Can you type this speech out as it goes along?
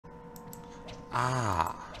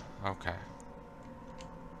Ah, okay.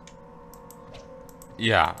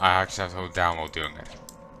 Yeah, I actually have to hold down while doing it.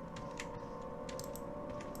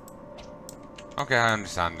 Okay, I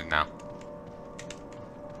understand it now.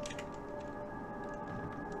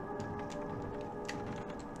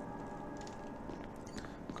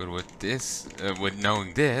 Good with this, with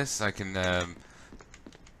knowing this, I can,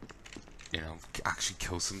 you know, actually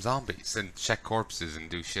kill some zombies and check corpses and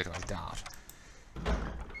do shit like that.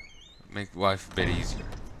 Make life a bit easier.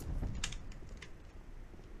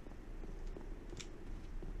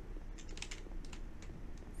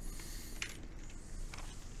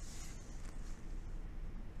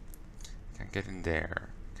 Can't get in there.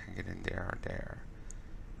 Can't get in there or there.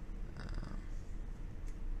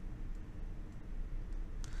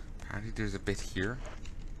 Apparently there's a bit here.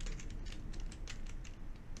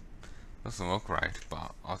 Doesn't look right,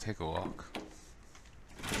 but I'll take a look.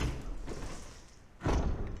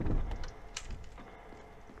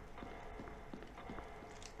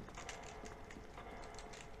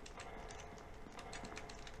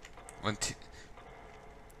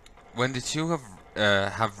 When the two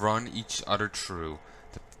have run each other through,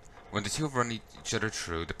 when the two have run each other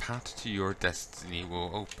through, the path to your destiny will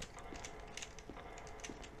open.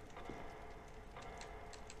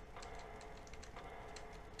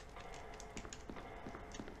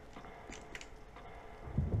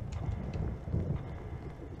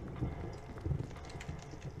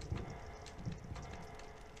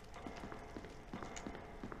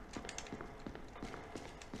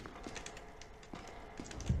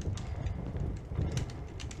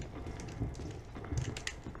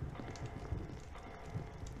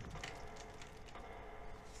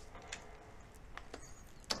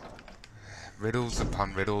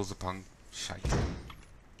 Riddles upon shite.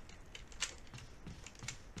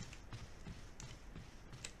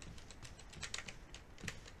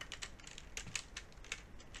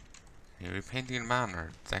 You're repainting a man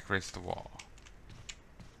or decorates the wall.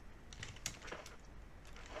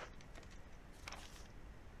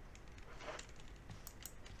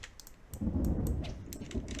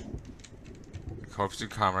 Corpse to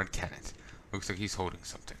comrade Kenneth. Looks like he's holding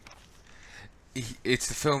something. It's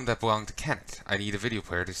the film that belonged to Kenneth. I need a video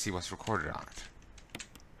player to see what's recorded on it.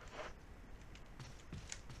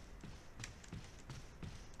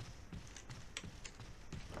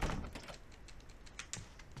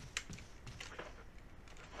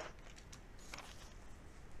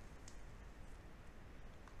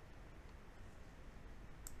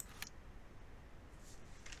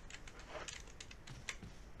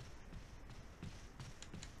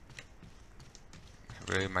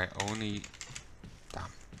 Really, my only... Damn.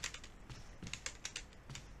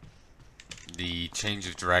 The change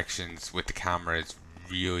of directions with the camera is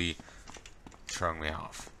really throwing me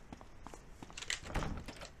off.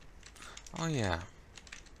 Oh yeah.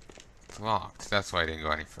 It's locked. That's why I didn't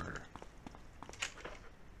go any further.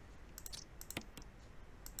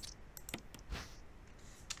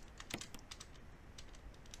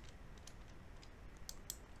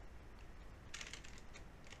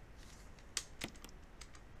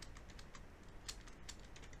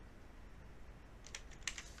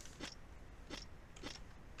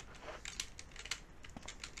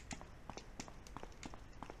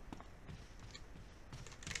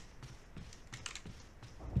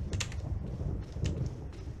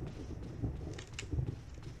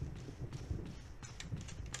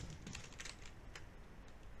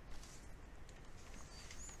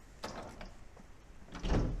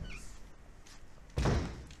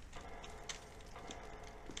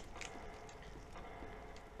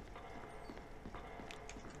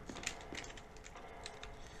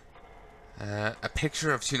 A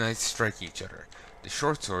picture of two knights striking each other. The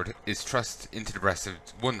short sword is thrust into the breast of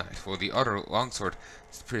one knight, while the other longsword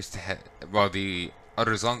has pierced the head. While the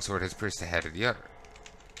other's longsword has pierced the head of the other.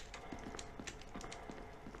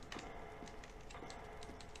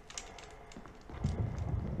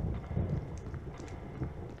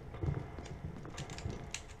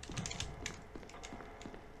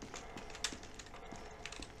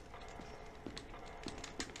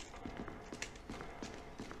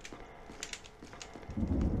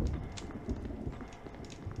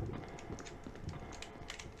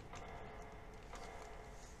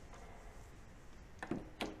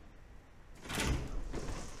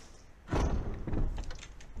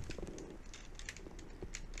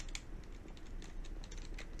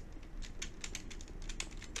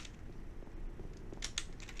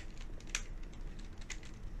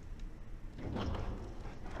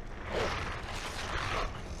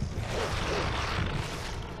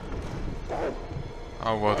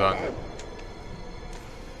 Oh, well done.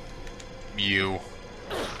 You.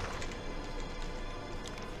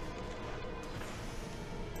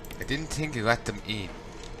 I didn't think I let them in.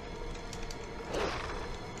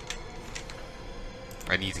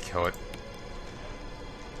 I need to kill it.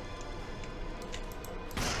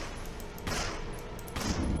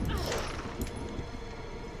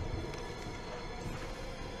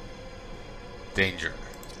 Danger.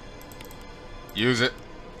 Use it.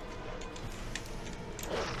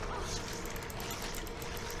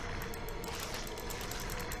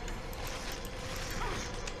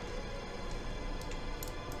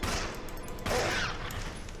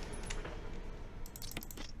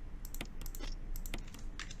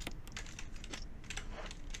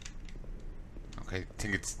 Okay, I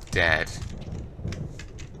think it's dead.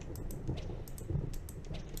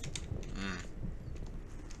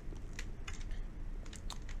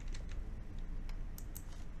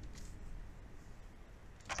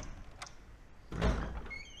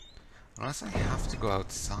 Unless I have to go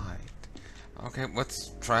outside. Okay,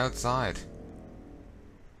 let's try outside.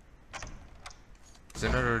 There's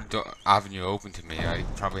another avenue open to me. I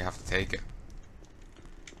probably have to take it.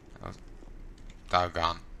 Oh,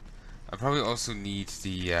 doggone. I probably also need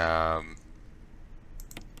the I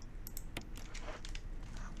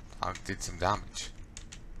did some damage.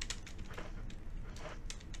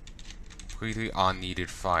 Completely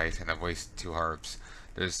unneeded fight, and I've wasted 2 herbs.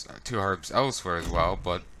 There's 2 herbs elsewhere as well,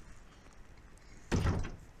 but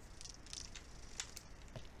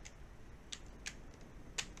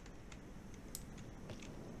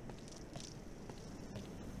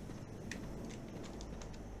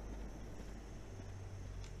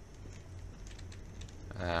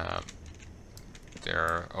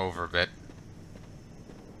they're over a bit.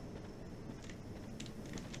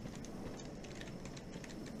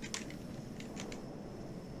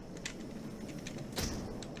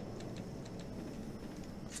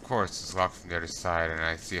 Of course, it's locked from the other side, and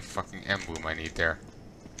I see a fucking emblem I need there.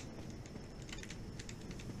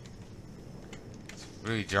 It's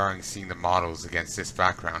really jarring seeing the models against this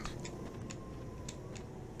background.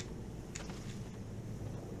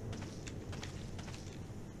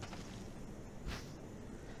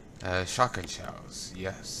 Shotgun shells,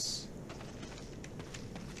 yes.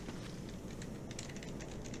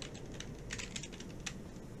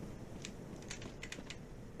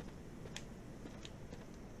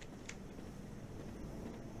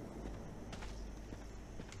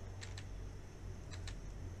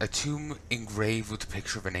 A tomb engraved with a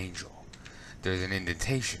picture of an angel. There's an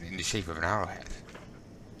indentation in the shape of an arrowhead.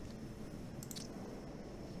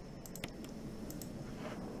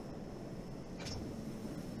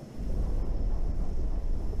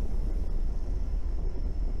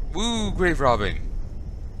 Woo, grave robbing.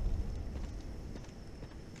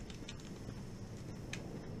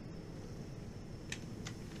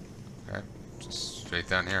 Okay, just straight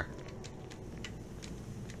down here.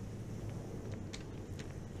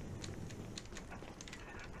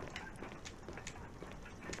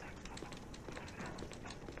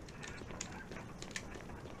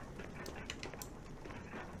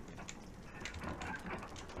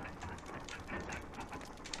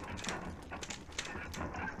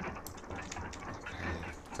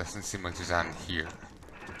 Doesn't seem like there's anything here.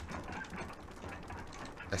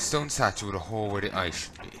 A stone statue with a hole where the eye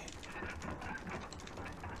should be.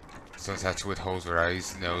 Stone statue with holes where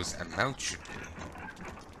eyes, nose, and mouth should be.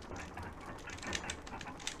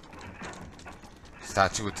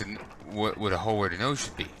 Statue with a hole where the nose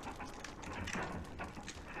should be.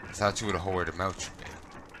 Statue with a hole where the mouth should be.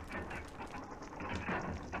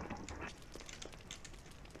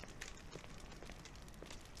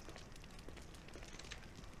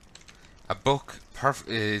 A book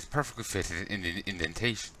is perfectly fitted in the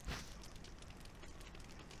indentation.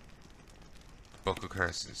 Book of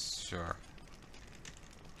Curses, sure.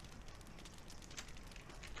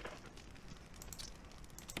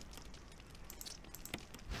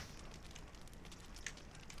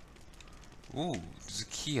 Ooh, there's a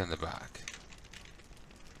key on the back.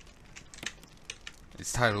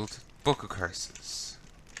 It's titled Book of Curses.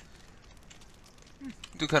 I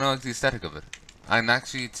do kind of like the aesthetic of it. And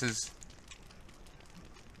actually it says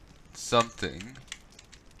something.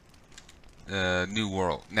 New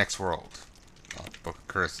world, next world. Oh, Book of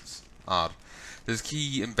Curses. Odd. There's a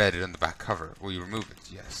key embedded on the back cover. Will you remove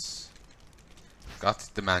it? Yes. Got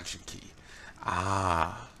the mansion key.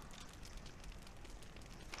 Ah.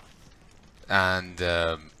 And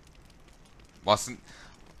wasn't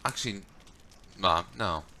actually no.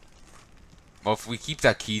 Well, if we keep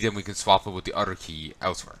that key, then we can swap it with the other key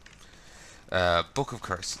elsewhere. Book of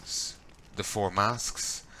Curses. The 4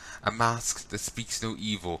 masks. A mask that speaks no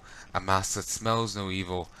evil. A mask that smells no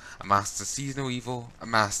evil. A mask that sees no evil. A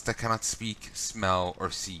mask that cannot speak, smell,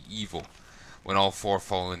 or see evil. When all four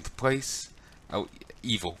fall into place,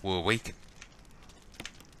 evil will awaken.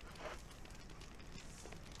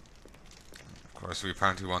 Of course, we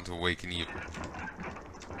apparently want to awaken evil.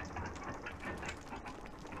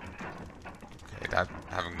 Okay, that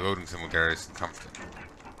having the loading symbol there is comforting.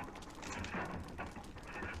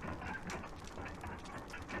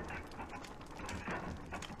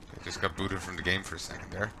 Okay, just got booted from the game for a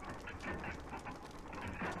second there.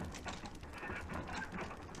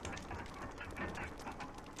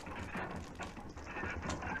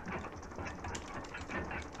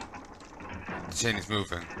 The chain is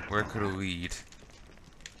moving. Where could it lead?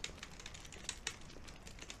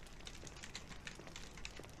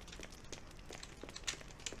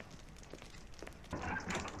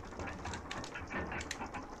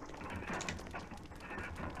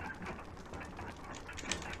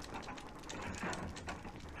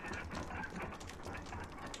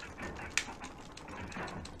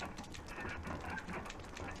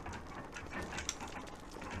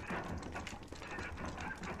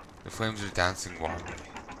 The flames are dancing wildly.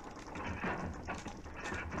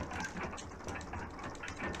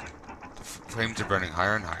 The flames are burning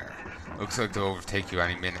higher and higher. Looks like they'll overtake you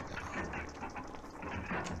any minute now.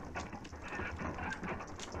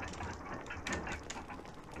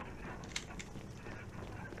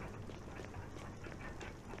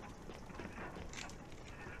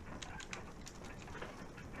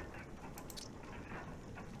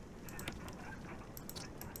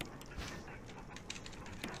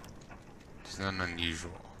 It's not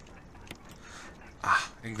unusual.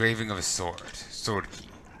 Ah, engraving of a sword. Sword key.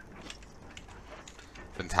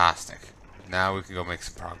 Fantastic. Now we can go make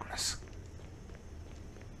some progress.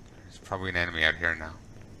 There's probably an enemy out here now.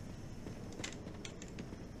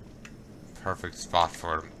 Perfect spot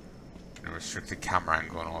for them. And a restricted camera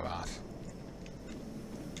angle and all that.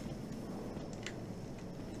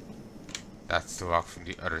 That's the lock from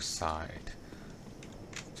the other side.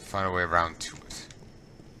 To find a way around to it.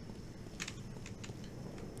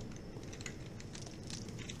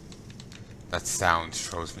 That sound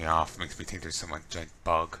throws me off, makes me think there's some like giant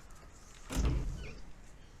bug.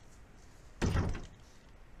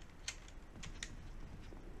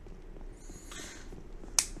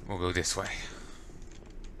 We'll go this way.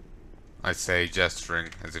 I say gesturing,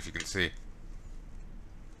 as if you can see.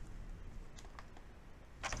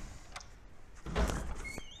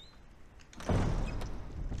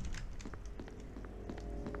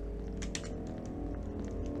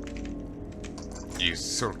 Use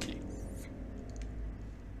sword key.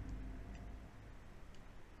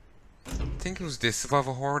 I think it was this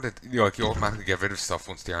level horror that you automatically get rid of stuff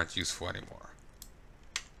once they aren't useful anymore.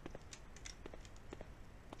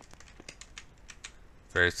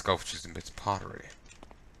 Various sculptures and bits of pottery.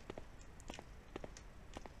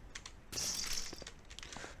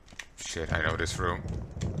 Shit, I know this room.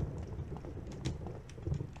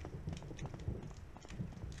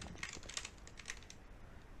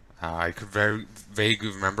 I could very vaguely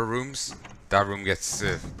remember rooms. That room gets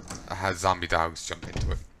has zombie dogs jump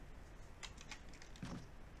into it.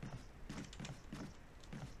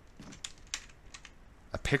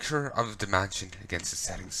 A picture of the mansion against the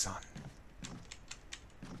setting sun.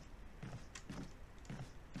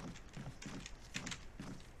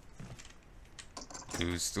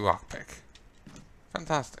 Use the lockpick.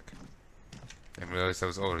 Fantastic. Didn't realize that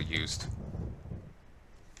was already used.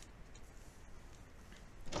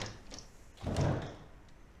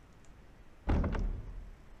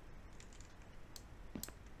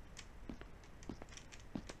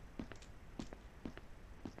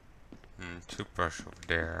 Toothbrush over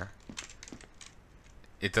there.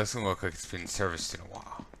 It doesn't look like it's been serviced in a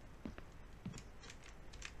while.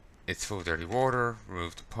 It's full of dirty water.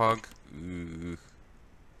 Remove the plug. Ooh.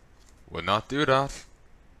 Would not do that.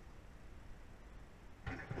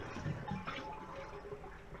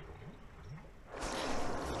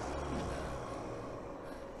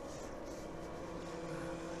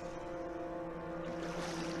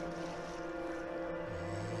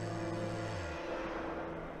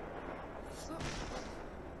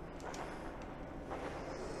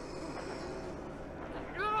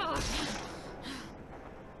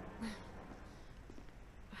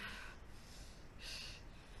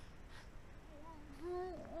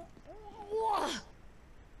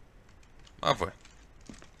 Lovely.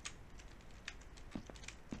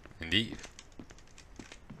 Indeed.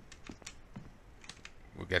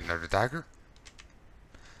 We'll get another dagger.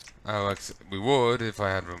 We would if I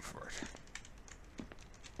had room for it.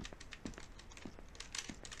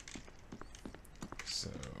 So,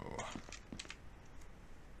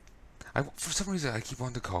 for some reason I keep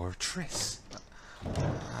wanting to call her Triss.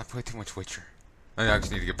 I play too much Witcher. I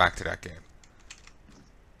just need to get back to that game.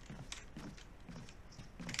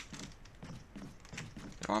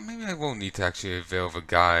 Well, maybe I won't need to actually avail of a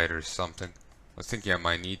guide or something. I was thinking I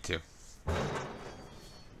might need to.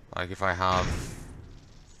 Like if I have...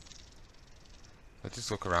 If I just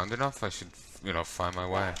look around enough, I should, you know, find my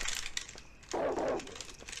way.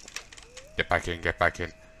 Get back in, get back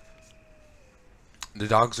in. The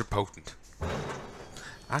dogs are potent.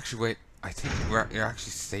 Actually, wait. I think you're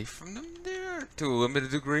actually safe from them there to a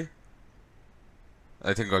limited degree.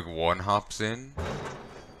 I think like one hops in.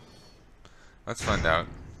 Let's find out.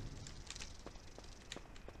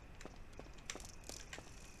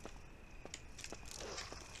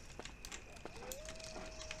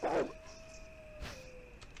 I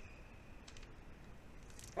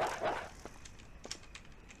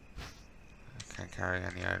can't carry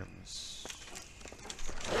any items.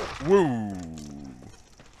 Woo!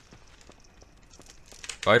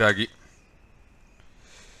 Bye, doggy.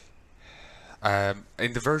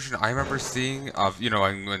 In the version I remember seeing of, you know,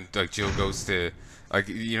 when like Jill goes to, like,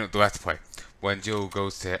 you know, the Let's Play, when Jill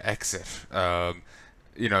goes to exit,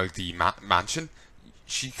 you know, the mansion,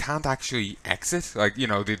 she can't actually exit. Like, you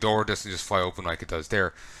know, the door doesn't just fly open like it does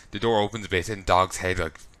there. The door opens a bit, and Dog's head,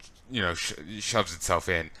 like, you know, shoves itself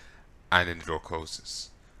in, and then the door closes.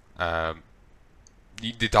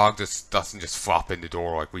 The dog just doesn't just flop in the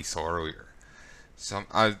door like we saw earlier. So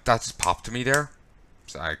that just popped to me there.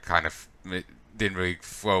 So I kind of didn't really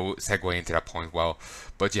segue into that point well.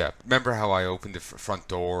 But yeah, remember how I opened the front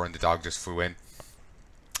door and the dog just flew in?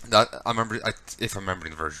 That I remember. If I'm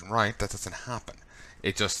remembering the version right, that doesn't happen.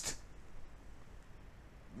 It just,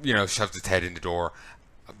 you know, shoves its head in the door,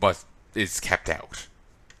 but is kept out.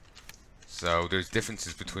 So there's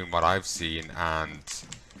differences between what I've seen and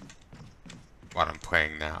what I'm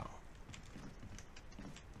playing now.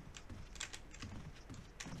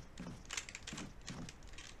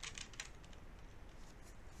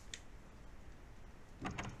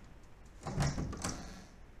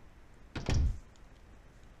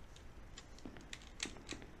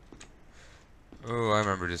 Oh, I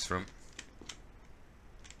remember this room.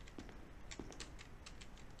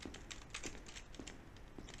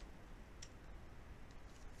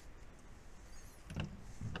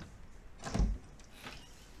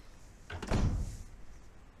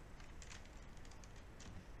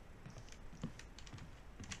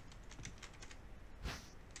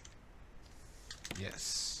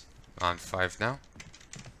 Yes. On 5 now.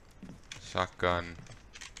 Shotgun.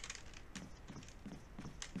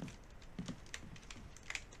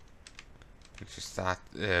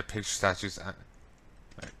 Picture statues and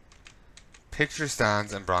right. Picture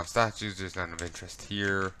stands and bronze statues. There's none of interest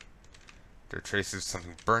here. There are traces of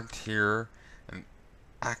something burnt here. An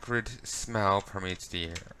acrid smell permeates the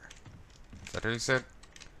air. Is that what you said?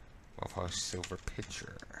 Well-polished silver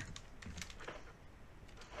pitcher.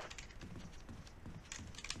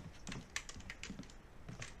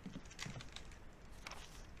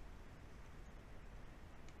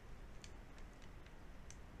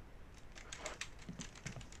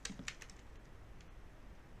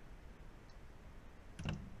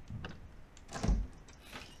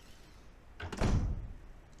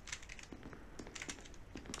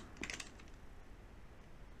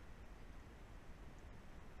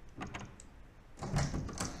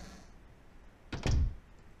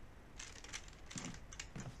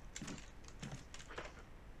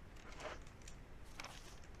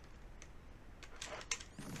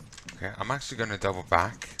 Okay, I'm actually going to double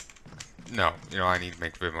back. No, you know, I need to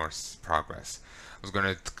make a bit more progress. I was going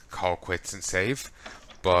to call quits and save,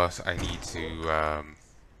 but I need to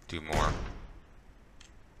do more.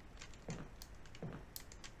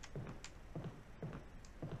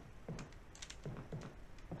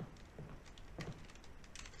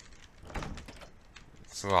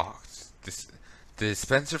 It's locked. The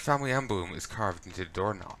Spencer family emblem is carved into the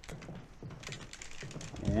doorknob.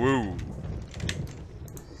 Woo!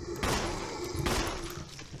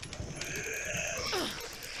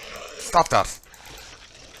 Stop that!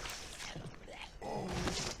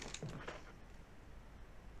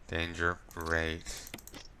 Danger, great.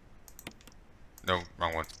 No,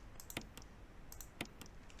 wrong one.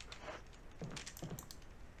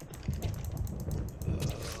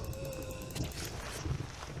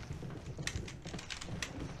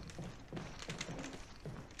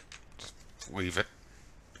 Just leave it.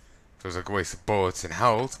 Feels like a waste of bullets and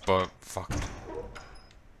health, but fuck it.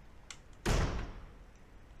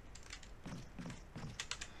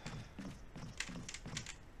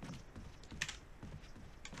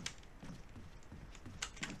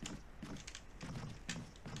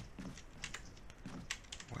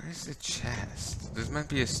 Where's the chest? There might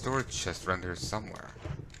be a storage chest around here somewhere.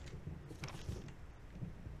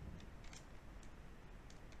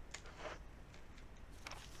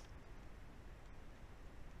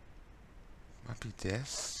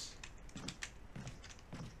 this.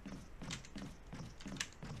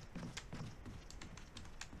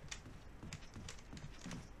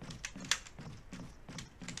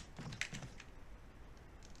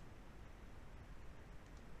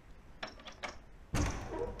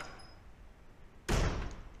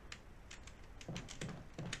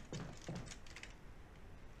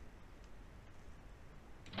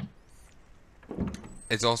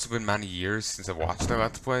 It's also been many years since I watched that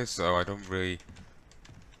Let's Play, so I don't really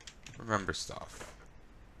remember stuff.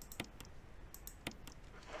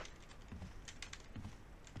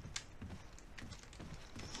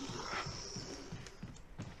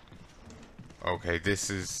 Okay, this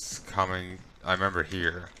is coming. I remember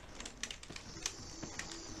here.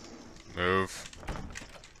 Move.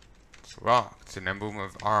 It's locked. An emblem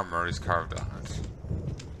of armor is carved on it.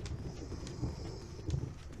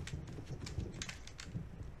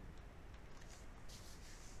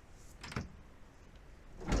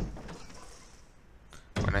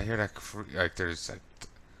 When I hear that, like, there's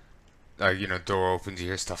like, you know, door opens, you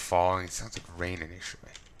hear stuff falling. It sounds like rain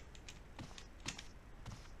initially.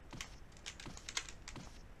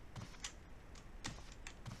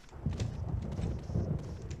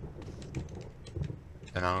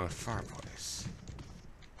 And on a fireplace.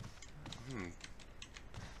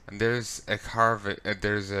 And there's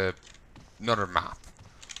a another map.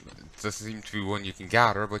 It doesn't seem to be one you can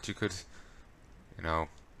gather, but you could, you know,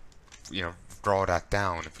 draw that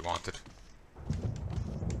down if you wanted.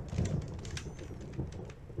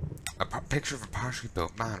 A picture of a partially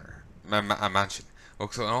built a mansion.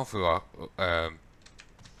 Looks an awful lot. A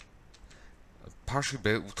partially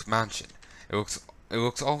built mansion. It looks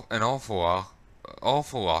an awful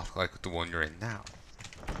lot like the one you're in now.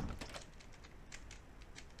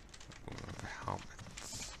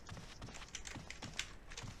 Helmets.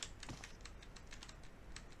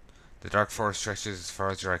 The dark forest stretches as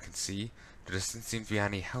far as your eye can see. There doesn't seem to be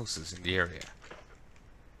any houses in the area.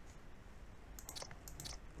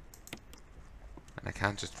 And I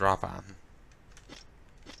can't just drop on.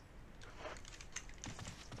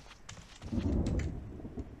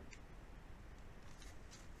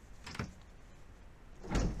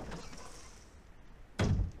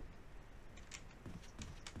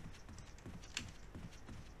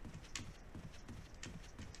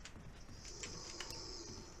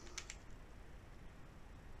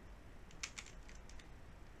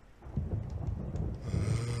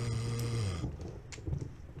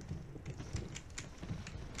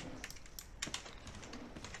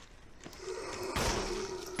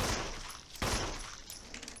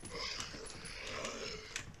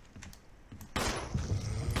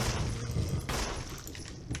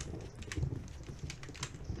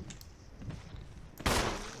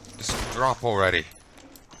 Drop already.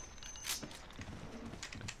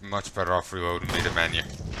 Much better off reloading the menu.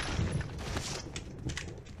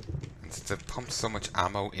 And since I've pumped so much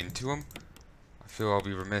ammo into him, I feel I'll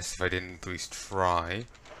be remiss if I didn't at least try.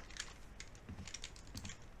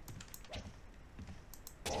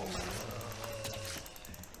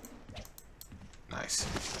 Nice.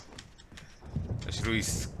 I should at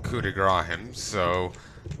least coup de grace him, so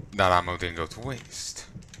that ammo didn't go to waste.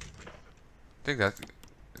 I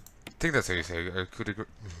think that's how you say it. Coup de grace.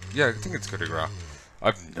 Yeah, I think it's coup de grace.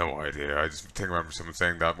 I've no idea. I just think I remember someone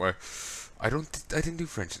saying that way. I didn't do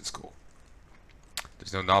French in school.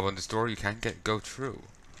 There's no knob on this door you can't go through.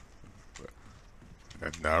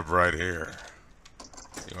 That knob right here.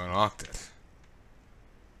 You unlocked it.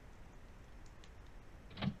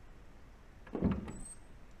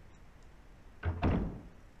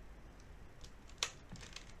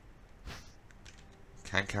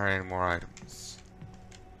 Can't carry any more items.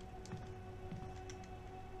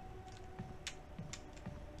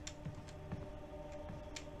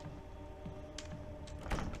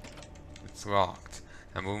 It's locked.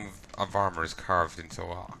 A move of armor is carved into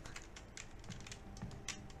lock.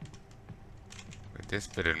 But this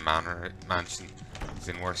bit of mansion is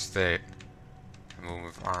in worse state. A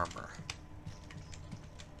move of armor.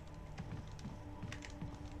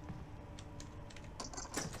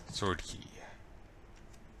 Sword key.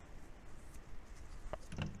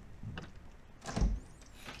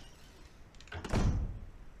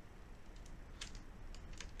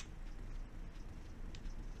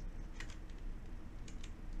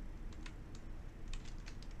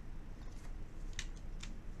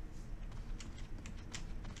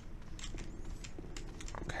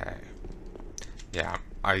 Yeah,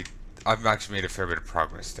 I've actually made a fair bit of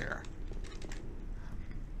progress there.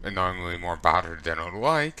 Annoyingly more battered than I'd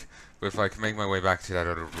like, but if I can make my way back to that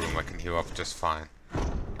other room, I can heal up just fine.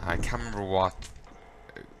 I can't remember what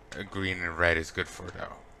green and red is good for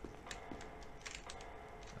though.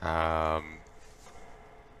 Um,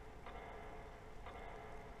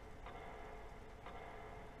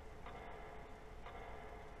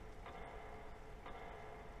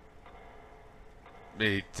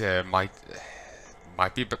 it might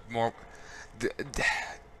be a bit more.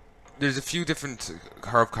 There's a few different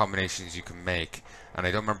herb combinations you can make, and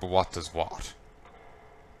I don't remember what does what.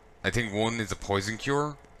 I think one is a poison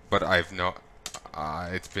cure, but I've no.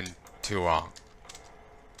 It's been too long.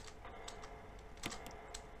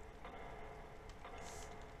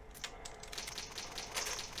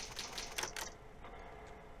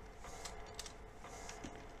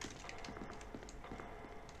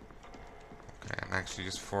 Okay, and actually,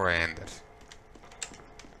 just before I end it.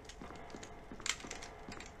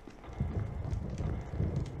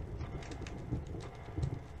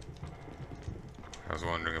 I was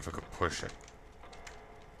wondering if I could push it.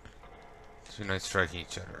 Two knights striking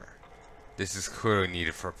each other. This is clearly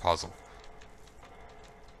needed for a puzzle.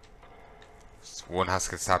 So one has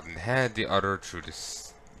to get stabbed in the head, the other through the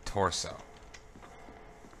torso.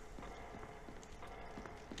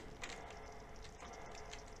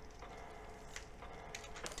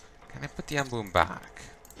 Can I put the emblem back?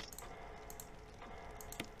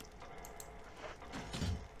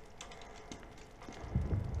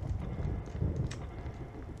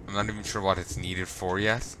 I'm not even sure what it's needed for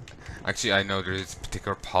yet. Actually, I know there's a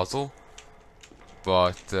particular puzzle,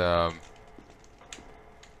 but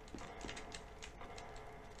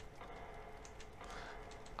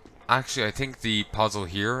actually, I think the puzzle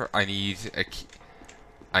here, I need a key.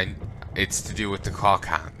 It's to do with the clock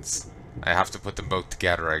hands. I have to put them both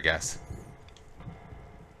together, I guess.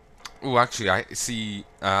 Oh, actually, I see.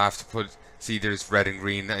 I have to put. See, there's red and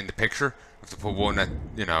green in the picture. I have to put one at,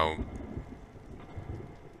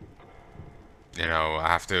 I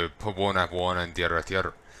have to put one at one and the other at the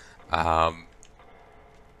other.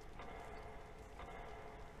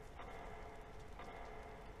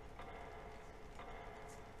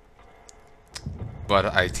 But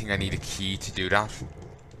I think I need a key to do that.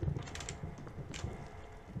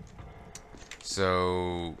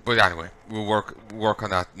 So, but anyway, we'll work on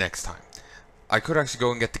that next time. I could actually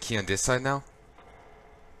go and get the key on this side now,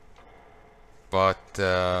 but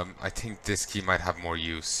I think this key might have more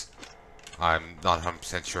use. I'm not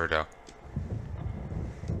 100% sure though.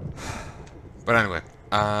 But anyway,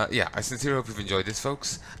 yeah, I sincerely hope you've enjoyed this,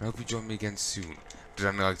 folks, and I hope you join me again soon. If there's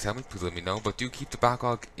anything like to tell me, please let me know, but do keep the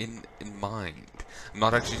backlog in mind. I'm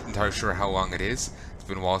not actually entirely sure how long it is. It's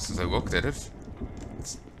been a while since I looked at it.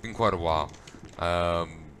 It's been quite a while.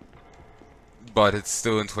 But it's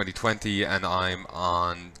still in 2020, and I'm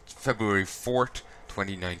on February 4th,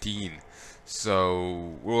 2019.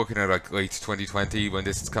 So we're looking at like late 2020 when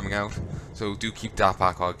this is coming out. So do keep that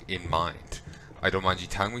backlog in mind. I don't mind you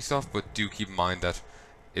telling me stuff, but do keep in mind that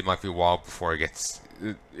it might be a while before it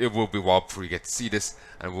will be a while before you get to see this,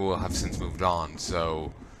 and we will have since moved on.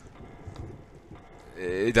 So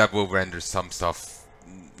that will render some stuff,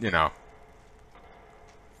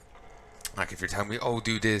 like if you're telling me, oh,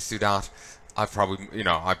 do this, do that, I've probably,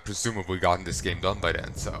 I've presumably gotten this game done by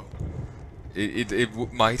then, so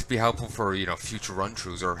it might be helpful for, future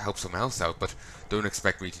run-throughs or help someone else out, but don't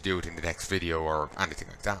expect me to do it in the next video or anything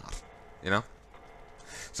like that,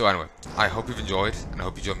 So anyway, I hope you've enjoyed, and I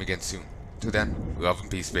hope you join me again soon. Till then, love and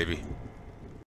peace, baby.